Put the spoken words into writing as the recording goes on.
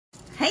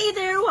Hey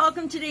there,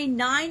 welcome to day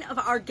 9 of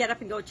our Get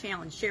Up and Go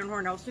Challenge. Sharon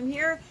Horn-Ostrom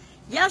here.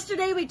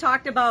 Yesterday we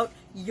talked about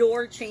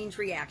your change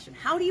reaction.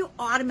 How do you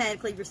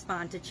automatically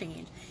respond to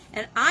change?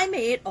 And I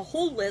made a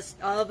whole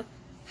list of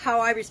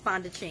how I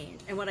respond to change.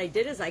 And what I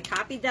did is I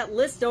copied that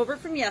list over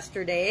from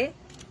yesterday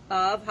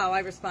of how I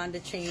respond to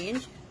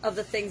change, of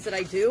the things that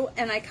I do,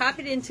 and I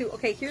copied it into,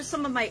 okay, here's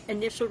some of my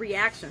initial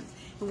reactions.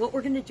 And what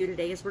we're going to do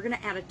today is we're going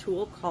to add a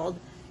tool called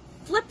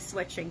flip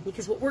switching,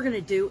 because what we're going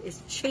to do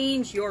is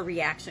change your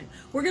reaction.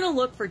 We're going to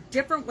look for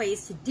different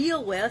ways to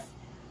deal with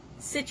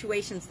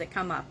situations that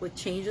come up, with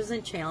changes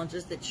and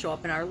challenges that show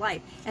up in our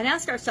life, and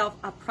ask ourselves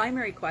a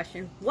primary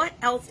question: what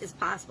else is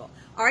possible?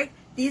 All right,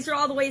 these are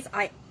all the ways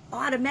I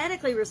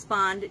automatically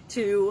respond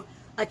to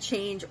a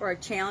change or a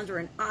challenge or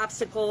an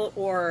obstacle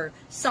or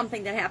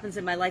something that happens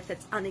in my life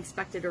that's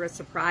unexpected or a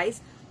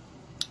surprise.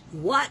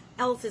 What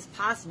else is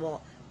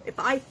possible? If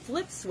I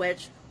flip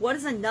switch, what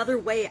is another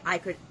way I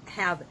could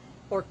have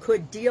or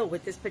could deal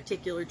with this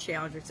particular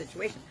challenge or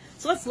situation?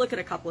 So let's look at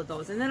a couple of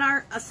those. And then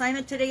our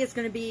assignment today is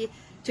going to be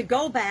to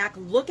go back,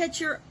 look at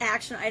your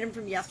action item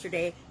from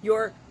yesterday,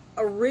 your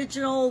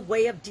original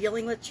way of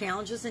dealing with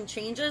challenges and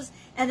changes,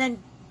 and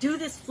then do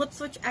this flip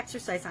switch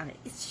exercise on it.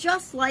 It's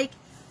just like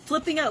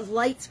flipping a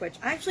light switch.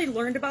 I actually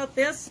learned about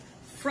this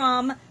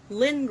from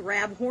Lynn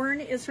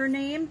Grabhorn is her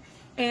name,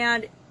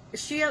 and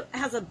she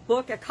has a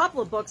book, a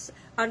couple of books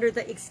under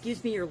the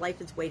Excuse Me, Your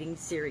Life is Waiting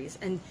series.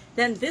 And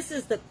then this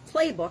is the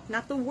playbook,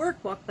 not the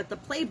workbook, but the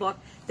playbook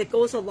that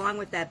goes along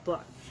with that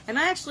book. And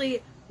I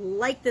actually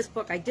like this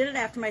book. I did it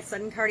after my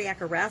sudden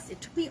cardiac arrest.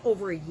 It took me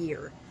over a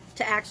year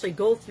to actually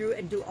go through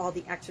and do all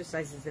the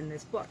exercises in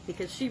this book,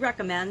 because she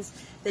recommends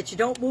that you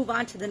don't move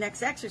on to the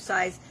next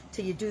exercise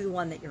till you do the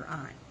one that you're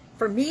on.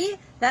 For me,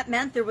 that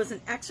meant there was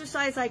an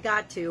exercise I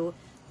got to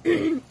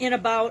in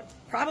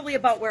probably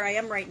about where I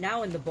am right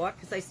now in the book,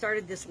 because I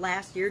started this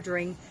last year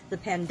during the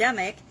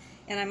pandemic,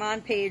 and I'm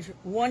on page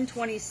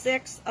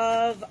 126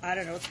 of, I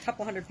don't know, it's a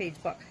couple hundred page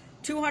book,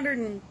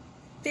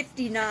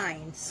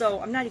 259,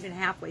 so I'm not even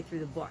halfway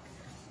through the book.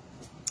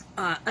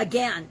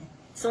 Again,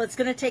 so it's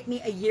going to take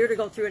me a year to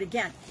go through it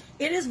again.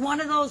 It is one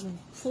of those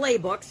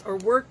playbooks or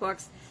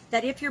workbooks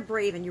that if you're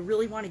brave and you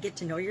really want to get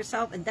to know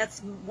yourself, and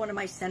that's one of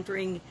my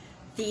centering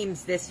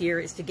themes this year,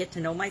 is to get to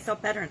know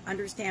myself better and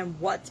understand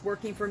what's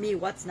working for me,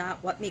 what's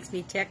not, what makes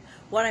me tick,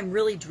 what I'm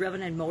really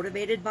driven and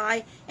motivated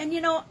by. And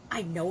you know,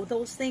 I know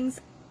those things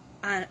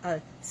on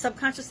a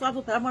subconscious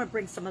level, but I want to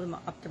bring some of them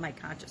up to my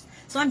conscious.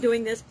 So I'm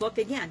doing this book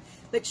again.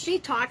 But she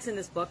talks in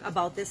this book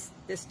about this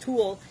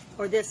tool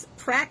or this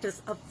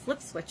practice of flip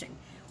switching.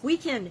 We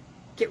can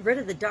get rid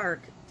of the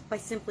dark by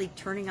simply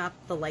turning off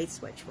the light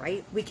switch,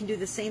 right? We can do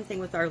the same thing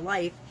with our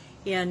life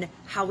in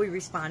how we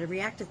respond and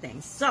react to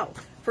things. So,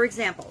 for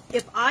example,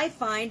 if I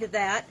find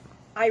that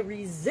I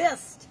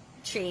resist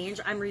change,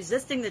 I'm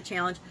resisting the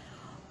challenge,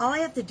 all I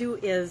have to do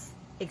is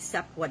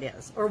accept what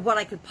is. Or what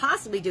I could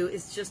possibly do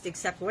is just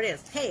accept what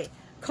is. Hey,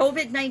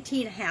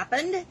 COVID-19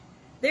 happened.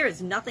 There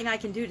is nothing I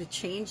can do to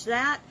change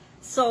that.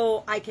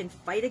 So I can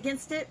fight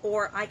against it,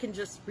 or I can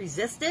just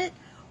resist it,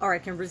 or I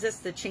can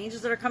resist the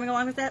changes that are coming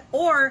along with that,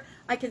 or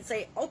I can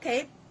say,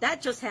 okay,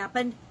 that just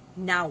happened,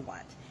 now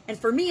what? And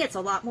for me, it's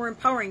a lot more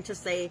empowering to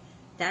say,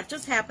 that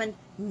just happened,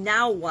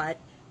 now what?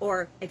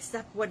 Or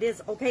accept what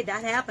is. Okay,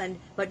 that happened,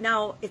 but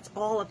now it's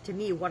all up to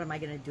me. What am I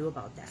going to do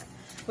about that?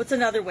 What's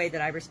another way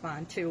that I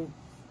respond to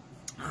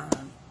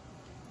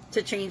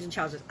change and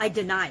challenges? I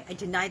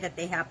deny that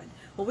they happened.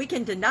 Well, we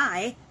can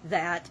deny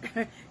that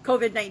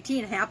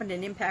COVID-19 happened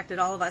and impacted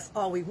all of us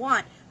all we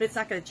want, but it's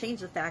not going to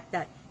change the fact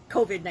that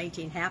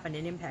COVID-19 happened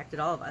and impacted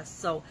all of us.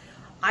 So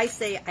I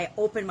say I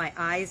open my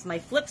eyes. My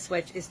flip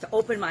switch is to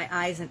open my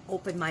eyes and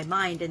open my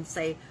mind and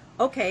say,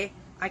 okay,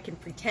 I can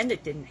pretend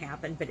it didn't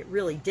happen, but it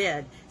really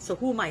did. So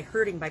who am I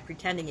hurting by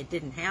pretending it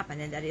didn't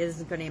happen and that it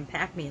isn't going to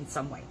impact me in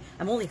some way?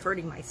 I'm only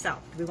hurting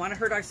myself. Do we want to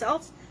hurt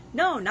ourselves?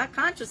 No, not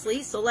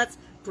consciously. So let's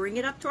bring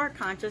it up to our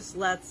conscious.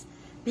 Let's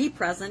be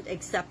present,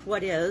 accept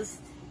what is,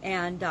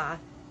 and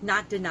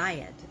not deny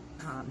it.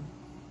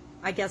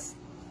 I guess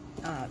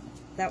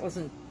that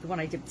wasn't the one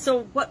I did.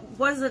 So what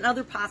was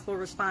another possible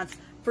response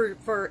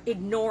for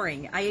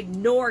ignoring? I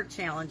ignore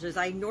challenges.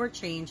 I ignore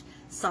change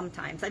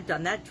sometimes. I've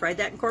done that, tried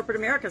that in corporate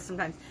America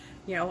sometimes.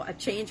 You know, a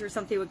change or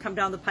something would come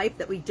down the pipe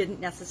that we didn't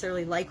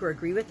necessarily like or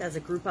agree with as a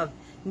group of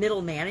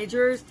middle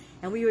managers,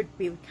 and we would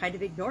kind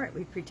of ignore it.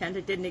 We'd pretend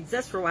it didn't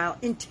exist for a while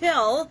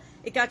until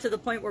it got to the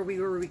point where we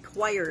were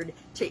required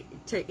to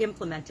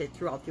implement it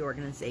throughout the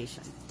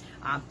organization.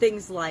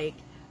 Things like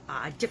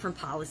different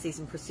policies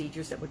and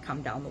procedures that would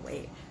come down the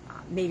way.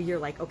 Maybe you're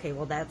like, okay,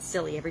 well, that's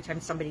silly. Every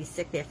time somebody's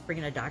sick, they have to bring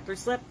in a doctor's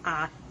slip.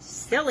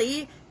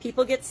 Silly.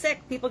 People get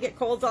sick. People get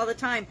colds all the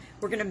time.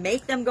 We're going to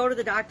make them go to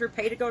the doctor,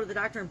 pay to go to the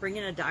doctor, and bring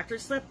in a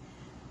doctor's slip.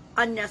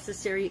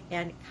 Unnecessary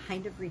and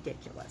kind of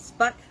ridiculous.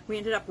 But we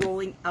ended up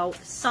rolling out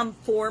some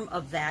form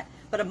of that,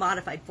 but a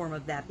modified form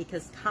of that,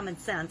 because common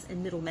sense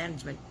and middle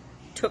management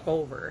took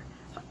over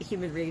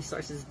human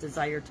resources'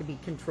 desire to be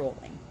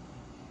controlling.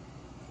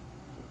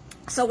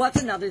 So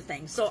what's another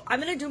thing? So I'm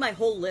going to do my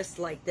whole list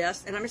like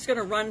this, and I'm just going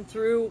to run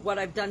through what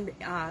I've done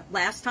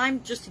last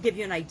time just to give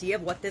you an idea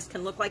of what this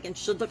can look like and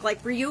should look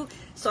like for you.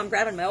 So I'm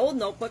grabbing my old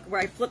notebook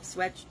where I flip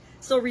switched.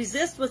 So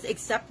resist was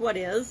accept what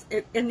is,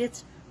 and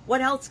it's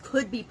what else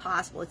could be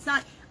possible. It's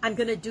not I'm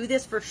going to do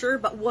this for sure,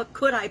 but what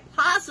could I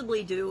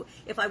possibly do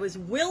if I was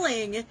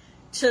willing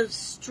to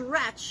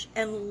stretch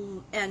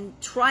and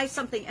try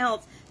something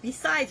else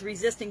besides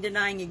resisting,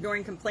 denying,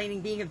 ignoring,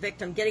 complaining, being a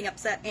victim, getting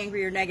upset,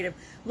 angry, or negative,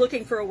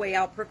 looking for a way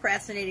out,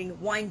 procrastinating,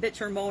 whine,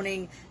 bitch, or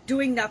moaning,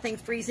 doing nothing,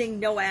 freezing,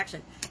 no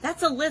action.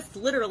 That's a list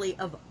literally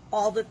of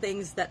all the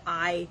things that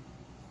I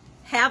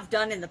have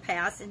done in the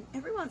past, and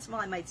every once in a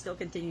while I might still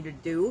continue to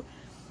do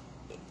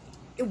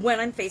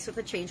when I'm faced with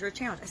a change or a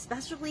challenge,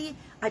 especially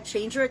a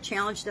change or a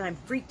challenge that I'm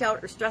freaked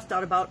out or stressed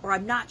out about, or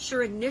I'm not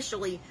sure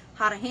initially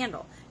how to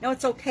handle. Now,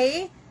 it's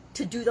okay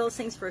to do those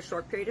things for a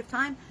short period of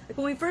time. Like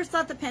when we first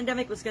thought the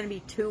pandemic was going to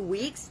be 2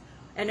 weeks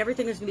and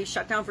everything was going to be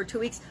shut down for 2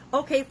 weeks,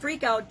 okay,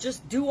 freak out,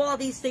 just do all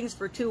these things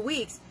for 2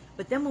 weeks.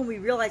 But then when we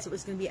realized it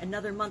was going to be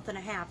another month and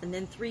a half, and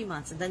then 3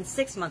 months, and then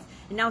 6 months,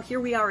 and now here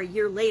we are a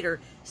year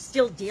later,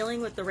 still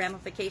dealing with the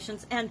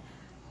ramifications. And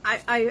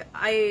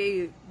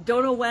I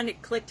don't know when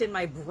it clicked in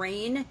my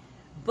brain,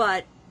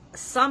 but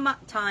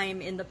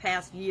sometime in the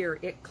past year,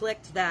 it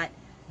clicked that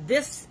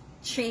this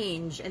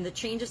change and the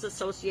changes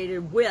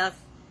associated with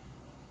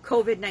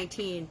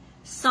COVID-19,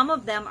 some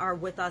of them are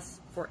with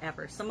us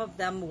forever. Some of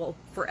them will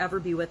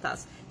forever be with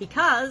us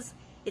because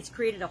it's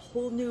created a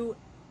whole new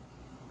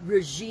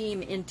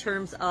regime in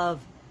terms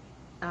of,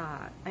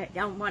 I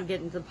don't want to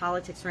get into the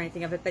politics or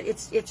anything of it, but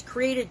it's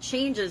created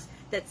changes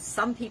that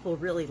some people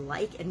really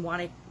like and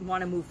want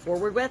to move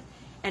forward with,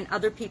 and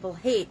other people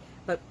hate,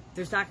 but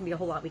there's not going to be a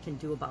whole lot we can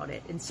do about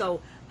it. And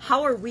so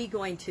how are we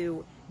going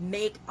to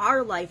make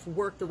our life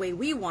work the way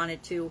we want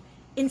it to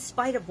in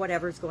spite of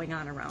whatever's going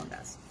on around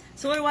us?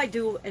 So what do I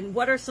do, and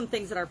what are some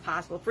things that are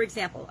possible? For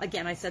example,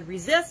 again, I said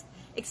resist,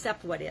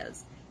 accept what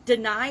is.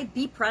 Deny,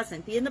 be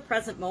present, be in the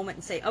present moment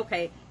and say,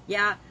 okay,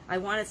 yeah, I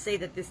want to say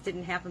that this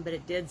didn't happen, but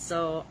it did,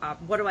 so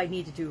what do I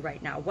need to do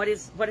right now? What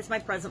is my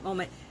present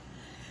moment?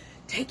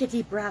 Take a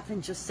deep breath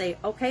and just say,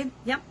 okay,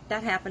 yep,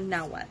 that happened,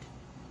 now what?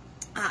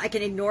 I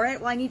can ignore it.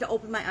 Well, I need to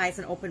open my eyes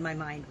and open my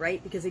mind,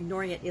 right? Because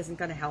ignoring it isn't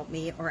going to help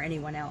me or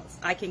anyone else.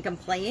 I can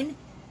complain.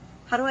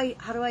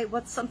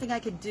 What's something I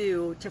could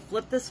do to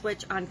flip the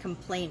switch on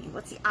complaining?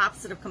 What's the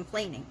opposite of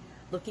complaining?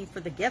 Looking for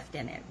the gift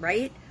in it,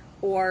 right?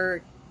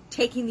 Or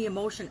taking the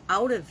emotion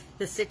out of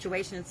the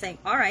situation and saying,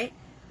 all right,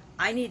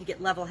 I need to get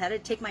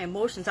level-headed, take my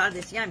emotions out of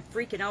this. Yeah, I'm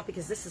freaking out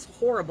because this is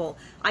horrible.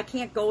 I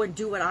can't go and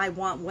do what I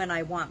want when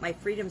I want. My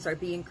freedoms are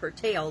being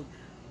curtailed.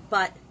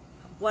 But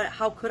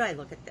how could I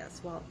look at this?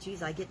 Well,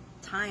 geez, I get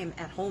time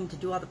at home to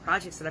do all the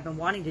projects that I've been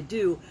wanting to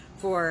do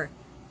for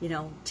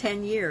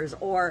 10 years,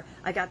 or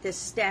I got this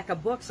stack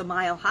of books a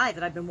mile high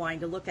that I've been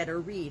wanting to look at or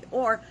read,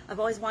 or I've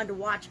always wanted to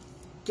watch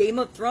Game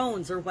of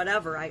Thrones or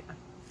whatever. I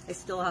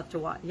still have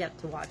to yet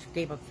to watch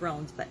Game of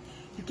Thrones, but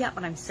you get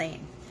what I'm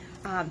saying.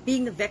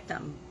 Being the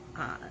victim.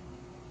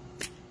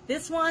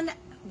 This one,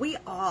 we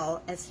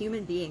all as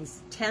human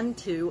beings tend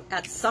to,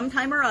 at some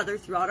time or other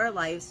throughout our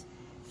lives,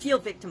 feel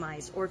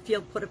victimized or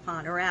feel put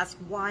upon or ask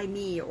why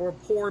me or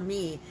poor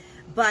me.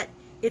 But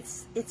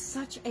it's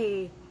such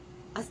a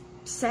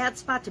sad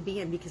spot to be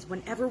in, because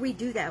whenever we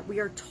do that, we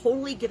are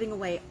totally giving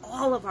away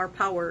all of our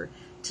power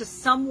to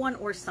someone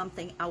or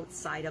something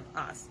outside of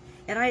us.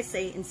 And I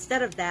say,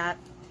 instead of that,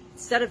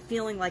 instead of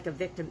feeling like a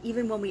victim,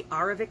 even when we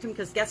are a victim,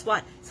 because guess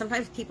what?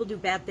 Sometimes people do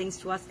bad things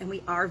to us and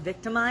we are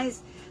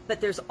victimized, but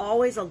there's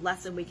always a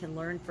lesson we can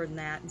learn from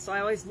that. And so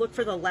I always look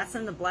for the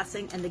lesson, the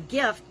blessing, and the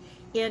gift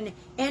in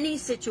any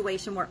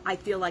situation where I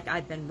feel like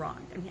I've been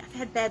wronged. I mean, I've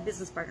had bad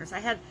business partners. I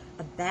had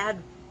a bad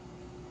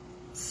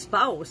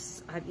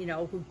spouse,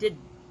 who did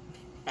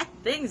bad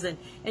things and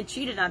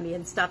cheated on me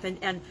and stuff,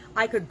 and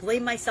I could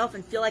blame myself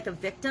and feel like a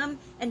victim.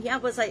 And yeah,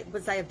 was I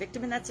a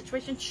victim in that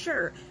situation?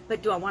 Sure.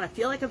 But do I want to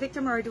feel like a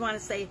victim, or do I want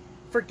to say,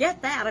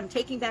 forget that, I'm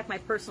taking back my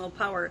personal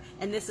power,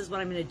 and this is what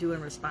I'm going to do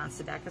in response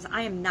to that? Because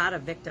I am not a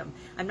victim.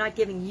 I'm not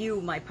giving you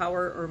my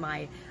power or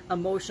my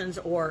emotions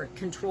or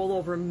control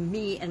over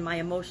me and my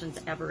emotions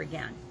ever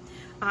again.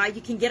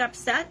 You can get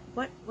upset.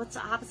 What's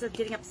the opposite of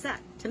getting upset?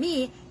 To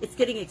me, it's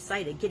getting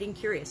excited, getting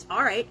curious.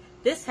 All right,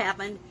 this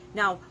happened.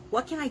 Now,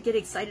 what can I get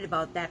excited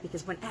about that?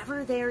 Because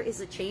whenever there is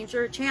a change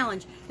or a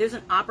challenge, there's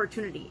an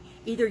opportunity.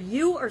 Either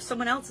you or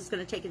someone else is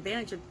going to take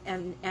advantage of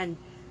and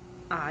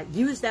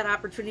use that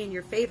opportunity in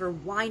your favor.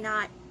 Why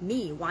not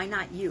me? Why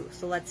not you?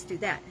 So let's do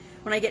that.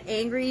 When I get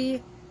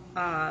angry,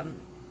 I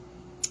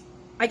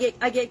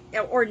get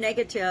or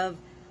negative,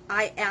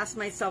 I ask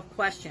myself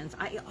questions.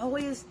 I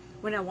always,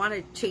 when I want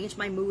to change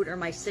my mood or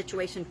my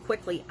situation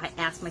quickly, I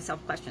ask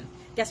myself questions.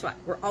 Guess what?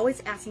 We're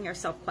always asking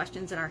ourselves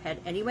questions in our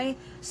head anyway,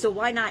 so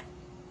why not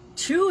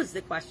choose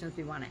the questions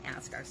we want to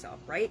ask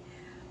ourselves, right?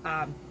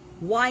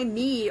 why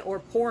me or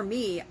poor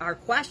me are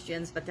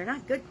questions, but they're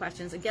not good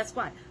questions. And guess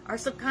what? Our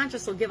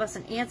subconscious will give us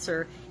an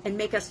answer and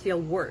make us feel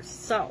worse.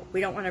 So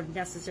we don't want to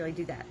necessarily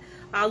do that.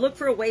 Look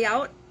for a way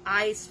out.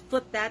 I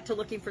flip that to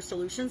looking for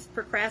solutions.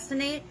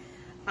 Procrastinate.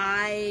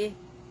 I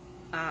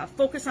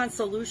focus on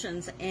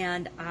solutions,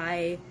 and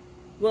I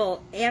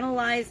will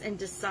analyze and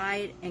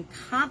decide and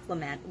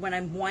compliment when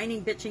I'm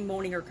whining, bitching,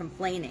 moaning, or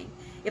complaining.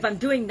 If I'm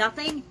doing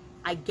nothing,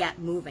 I get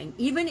moving.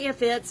 Even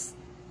if it's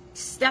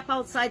step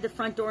outside the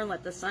front door and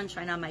let the sun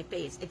shine on my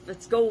face. If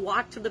it's go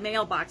walk to the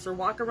mailbox or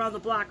walk around the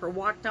block or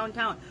walk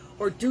downtown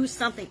or do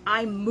something,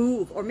 I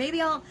move. Or maybe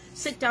I'll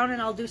sit down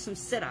and I'll do some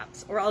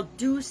sit-ups, or I'll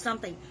do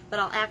something, but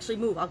I'll actually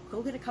move. I'll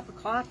go get a cup of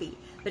coffee.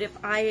 But if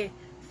I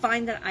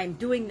find that I'm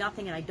doing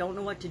nothing and I don't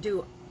know what to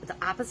do, the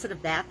opposite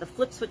of that, the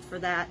flip switch for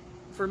that,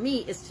 for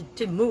me, is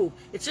to move.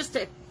 It's just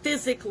to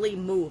physically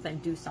move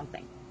and do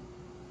something.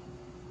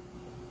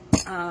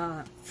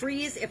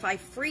 Freeze. If I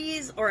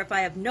freeze or if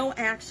I have no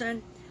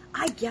action,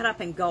 I get up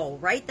and go,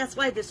 right? That's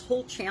why this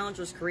whole challenge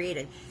was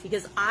created,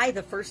 because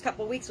the first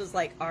couple of weeks was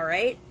like, all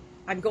right,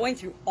 I'm going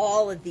through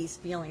all of these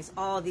feelings,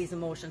 all of these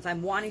emotions.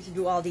 I'm wanting to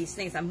do all these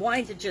things. I'm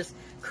wanting to just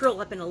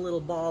curl up in a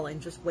little ball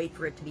and just wait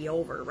for it to be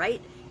over,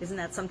 right? Isn't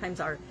that sometimes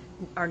our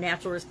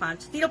natural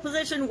response? Fetal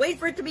position, wait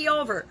for it to be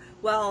over.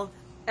 Well,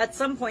 at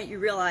some point you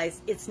realize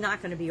it's not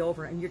going to be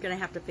over, and you're going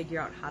to have to figure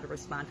out how to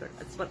respond to it.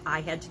 That's what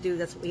I had to do.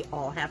 That's what we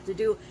all have to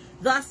do.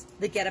 Thus,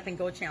 the Get Up and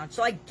Go challenge.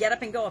 So I get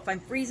up and go. If I'm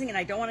freezing and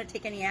I don't want to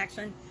take any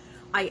action,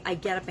 I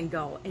get up and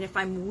go. And if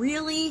I'm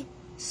really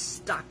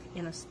stuck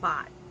in a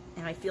spot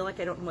and I feel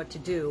like I don't know what to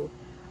do,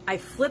 I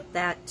flip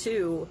that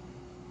to,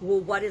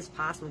 well, what is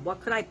possible?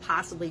 What could I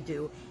possibly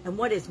do? And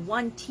what is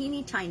one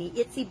teeny tiny,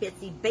 itsy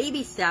bitsy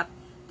baby step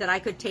that I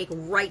could take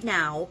right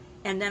now?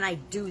 And then I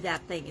do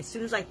that thing. As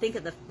soon as I think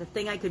of the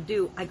thing I could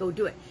do, I go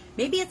do it.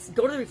 Maybe it's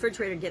go to the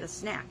refrigerator and get a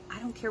snack. I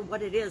don't care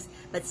what it is,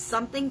 but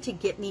something to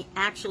get me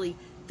actually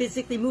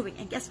physically moving.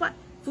 And guess what?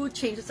 Food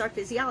changes our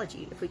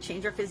physiology. If we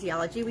change our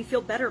physiology, we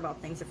feel better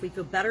about things. If we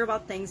feel better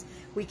about things,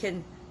 we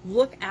can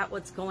look at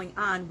what's going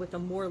on with a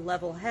more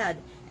level head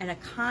and a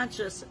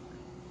conscious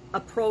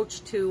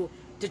approach to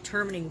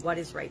determining what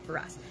is right for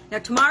us. Now,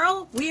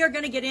 tomorrow we are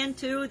going to get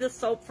into the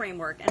SOAP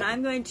framework, and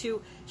I'm going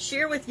to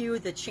share with you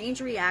the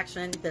change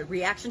reaction, the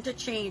reaction to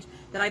change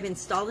that I've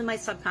installed in my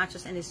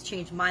subconscious and has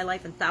changed my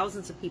life and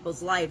thousands of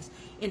people's lives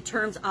in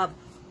terms of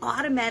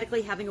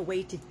automatically having a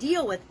way to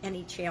deal with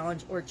any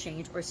challenge or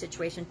change or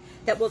situation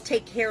that will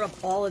take care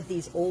of all of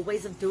these old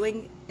ways of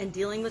doing and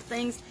dealing with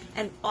things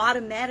and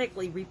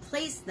automatically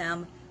replace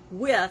them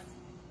with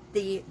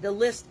the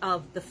list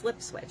of the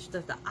flip switch,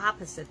 the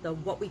opposite,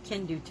 what we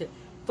can do to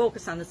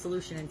focus on the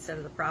solution instead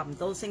of the problem.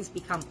 Those things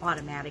become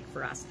automatic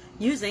for us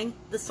using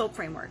the SOAP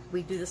framework.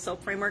 We do the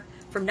SOAP framework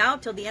from now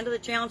till the end of the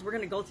challenge. We're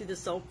going to go through the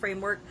SOAP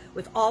framework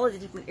with all of the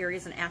different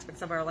areas and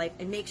aspects of our life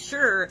and make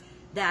sure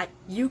that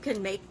you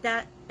can make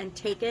that and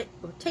take it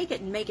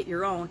and make it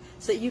your own,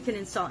 so that you can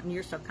install it in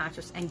your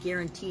subconscious and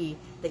guarantee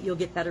that you'll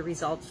get better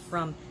results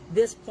from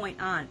this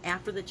point on,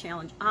 after the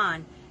challenge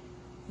on,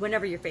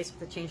 whenever you're faced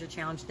with a change or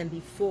challenge, than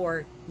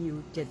before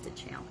you did the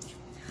challenge.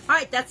 All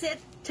right, that's it.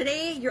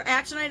 Today, your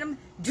action item,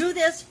 do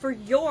this for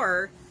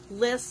your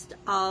list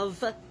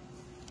of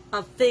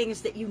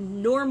things that you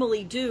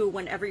normally do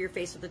whenever you're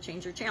faced with a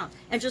change or challenge.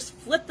 And just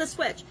flip the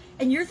switch.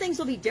 And your things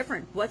will be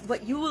different.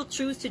 What you will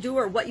choose to do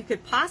or what you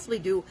could possibly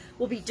do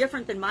will be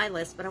different than my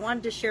list. But I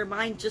wanted to share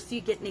mine just so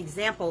you get an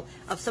example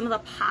of some of the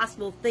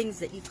possible things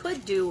that you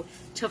could do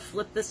to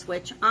flip the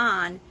switch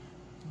on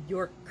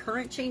your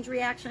current change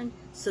reaction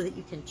so that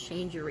you can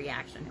change your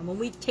reaction. And when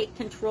we take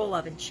control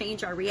of and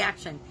change our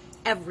reaction,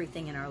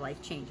 everything in our life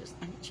changes,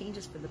 and it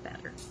changes for the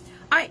better.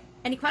 All right,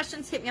 any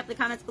questions, hit me up in the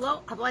comments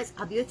below. Otherwise,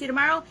 I'll be with you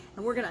tomorrow,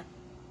 and we're going to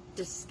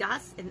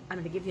discuss, and I'm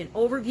going to give you an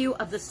overview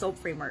of the SOAP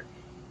framework.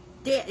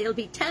 It'll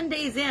be 10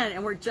 days in,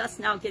 and we're just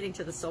now getting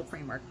to the SOAP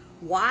framework.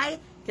 Why?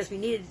 Because we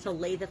needed to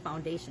lay the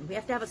foundation. We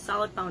have to have a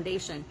solid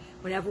foundation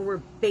whenever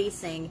we're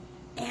basing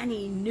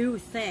any new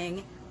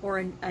thing,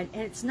 and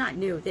it's not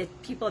new,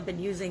 that people have been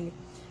using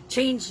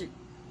change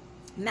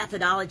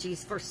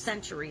methodologies for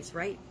centuries,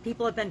 right?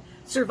 People have been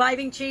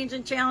surviving change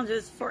and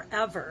challenges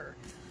forever.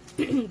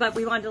 But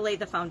we wanted to lay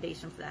the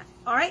foundation for that.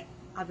 All right,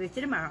 I'll be with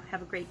you tomorrow.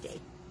 Have a great day.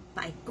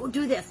 Bye. Go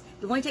do this.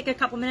 You only take a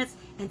couple minutes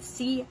and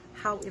see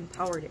how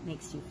empowered it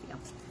makes you feel.